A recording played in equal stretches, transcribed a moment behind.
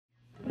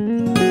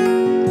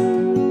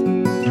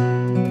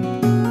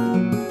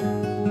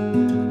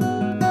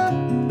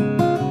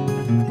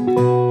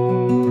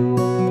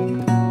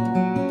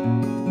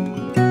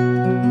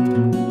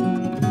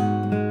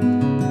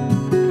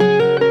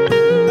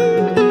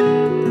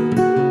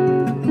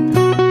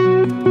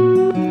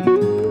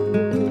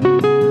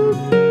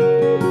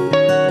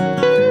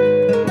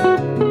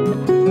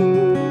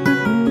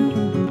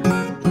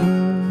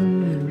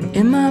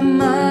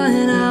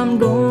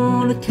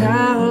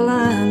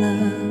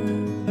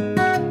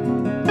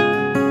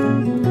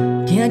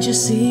Can't you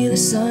see the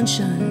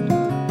sunshine?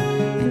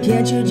 And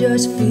can't you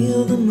just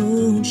feel the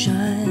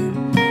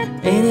moonshine?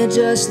 Ain't it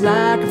just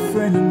like a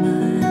friend of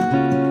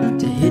mine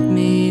to hit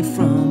me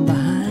from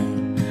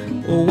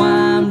behind? Oh,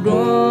 I'm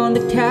going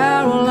to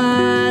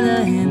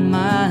Carolina in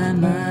my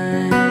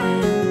mind.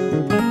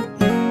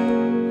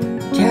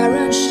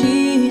 Karen,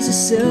 she's a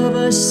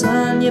silver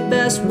sun. You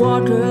best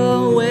walk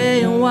her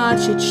away and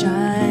watch it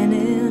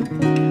shining.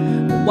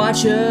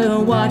 Watch her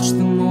watch the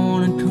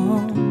morning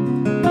come.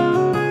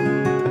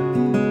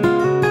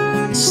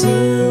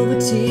 Silver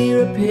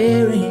tear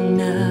appearing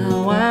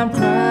now. I'm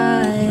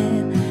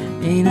crying,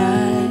 ain't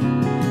I?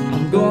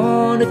 I'm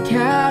going to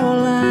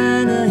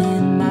Carolina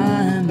in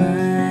my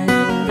mind.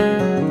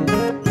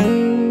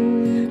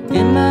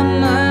 In my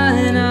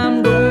mind,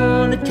 I'm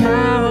going to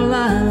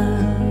Carolina.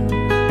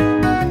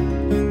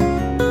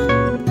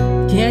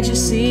 Can't you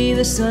see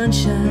the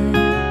sunshine?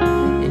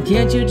 And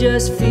can't you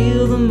just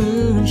feel the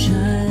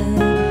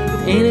moonshine?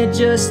 Ain't it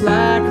just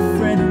like a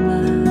friend of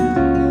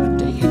mine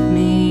to hit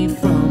me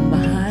from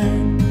behind?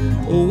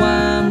 Oh,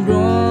 I'm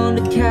going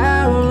to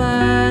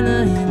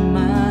Carolina in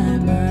my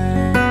mind.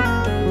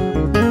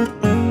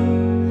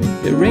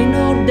 There ain't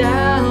no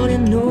doubt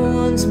in no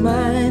one's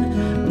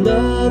mind,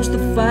 love's the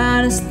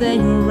finest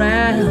thing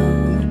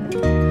around.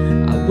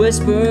 I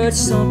whispered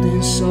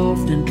something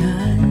soft and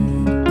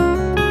kind.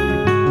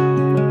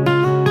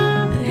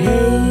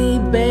 Hey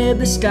babe,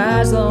 the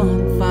sky's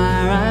on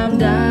fire, I'm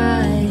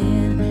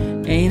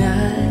dying, ain't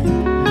I?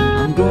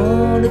 I'm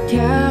going to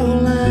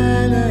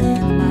Carolina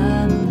in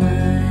my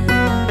mind.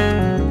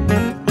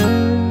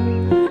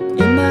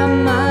 In my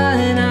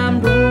mind,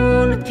 I'm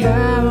going to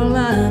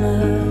Carolina.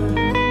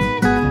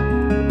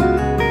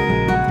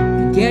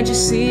 Can't you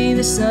see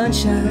the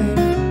sunshine?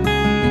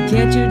 And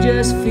can't you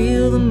just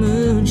feel the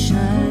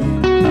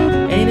moonshine?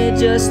 Ain't it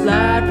just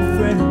like a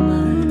friend of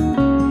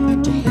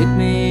mine to hit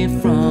me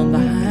from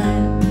behind?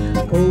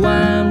 Oh,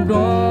 I'm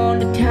going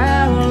to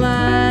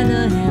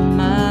Carolina in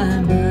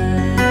my mind.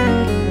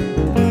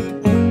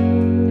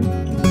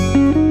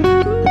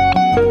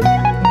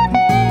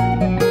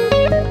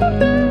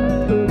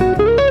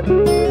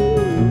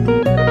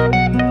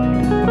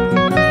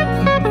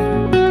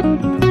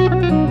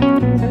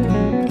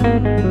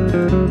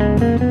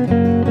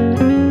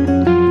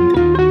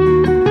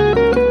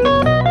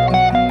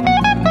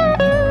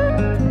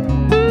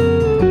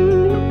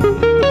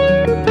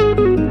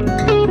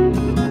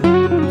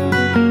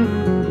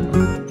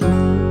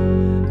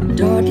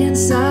 Dark and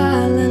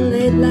silent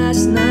late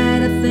last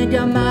night, I think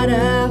I might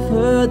have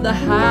heard the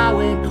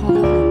highway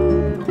call.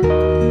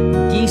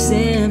 Geese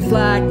in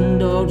flight and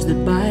dogs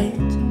that bite.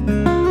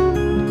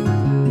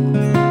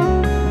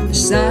 The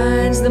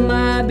signs that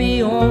might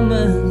be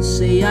omens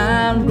say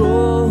I'm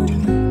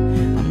growing,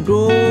 I'm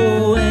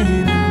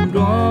growing, I'm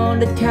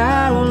going to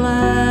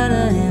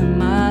Carolina in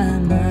my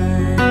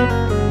mind.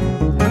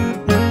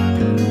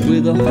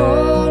 With a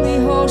holy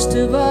host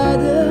of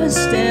others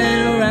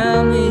standing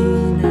around me.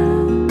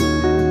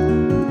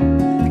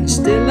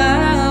 Still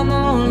I'm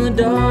on the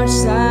dark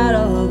side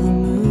of the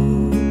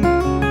moon.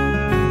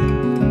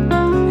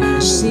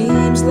 It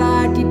seems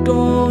like it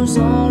goes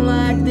on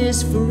like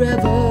this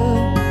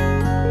forever.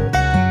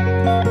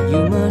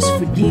 You must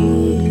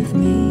forgive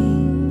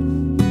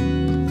me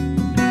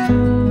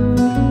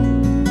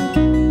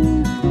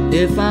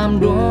if I'm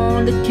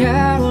going to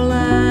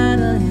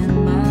Carolina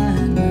in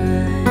my mind.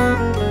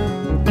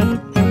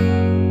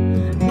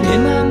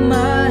 In my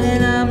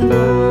mind, I'm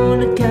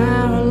going to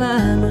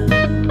Carolina.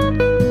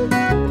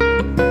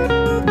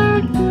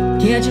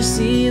 Can't you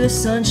see the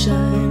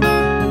sunshine?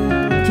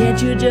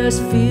 Can't you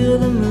just feel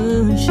the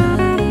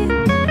moonshine?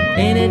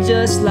 Ain't it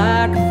just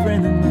like a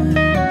friend of mine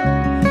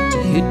to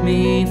hit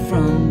me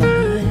from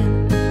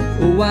behind?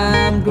 Oh,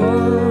 I'm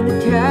going to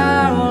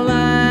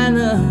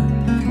Carolina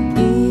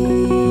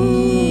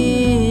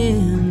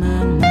in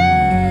my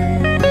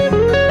mind.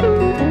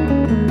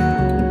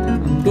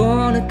 I'm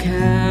going to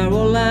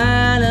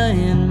Carolina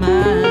in my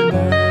mind.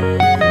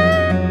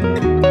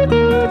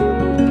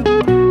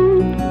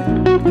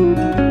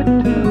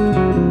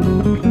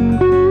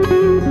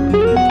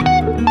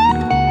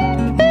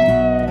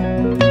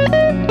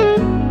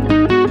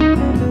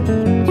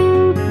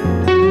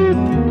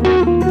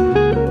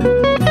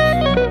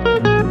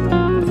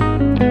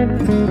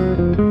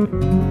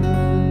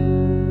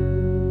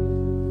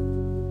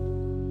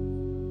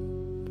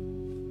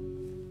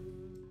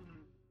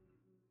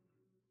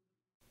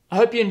 I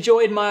hope you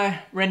enjoyed my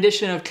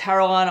rendition of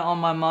Carolina on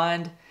My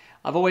Mind.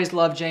 I've always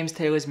loved James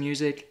Taylor's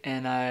music,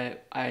 and I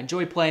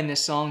enjoy playing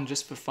this song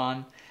just for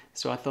fun,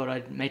 so I thought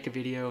I'd make a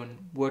video and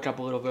work up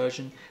a little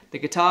version. The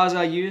guitars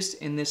I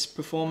used in this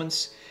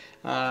performance,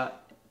 my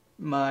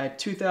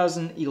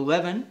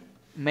 2011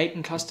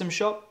 Maton Custom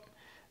Shop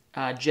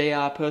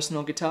JR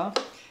personal guitar,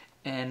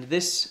 and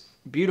this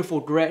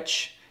beautiful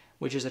Gretsch,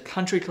 which is a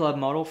country club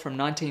model from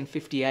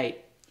 1958.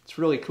 It's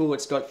really cool.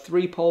 It's got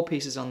 3 pole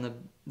pieces on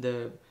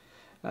the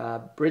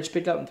bridge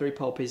pickup and 3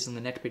 pole pieces on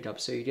the neck pickup,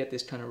 so you get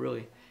this kind of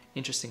really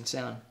interesting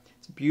sound.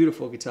 It's a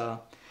beautiful guitar.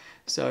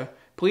 So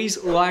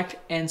please like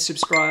and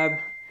subscribe,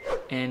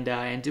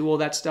 and do all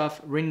that stuff.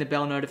 Ring the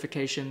bell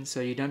notification so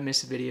you don't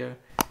miss a video.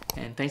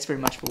 And thanks very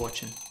much for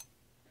watching.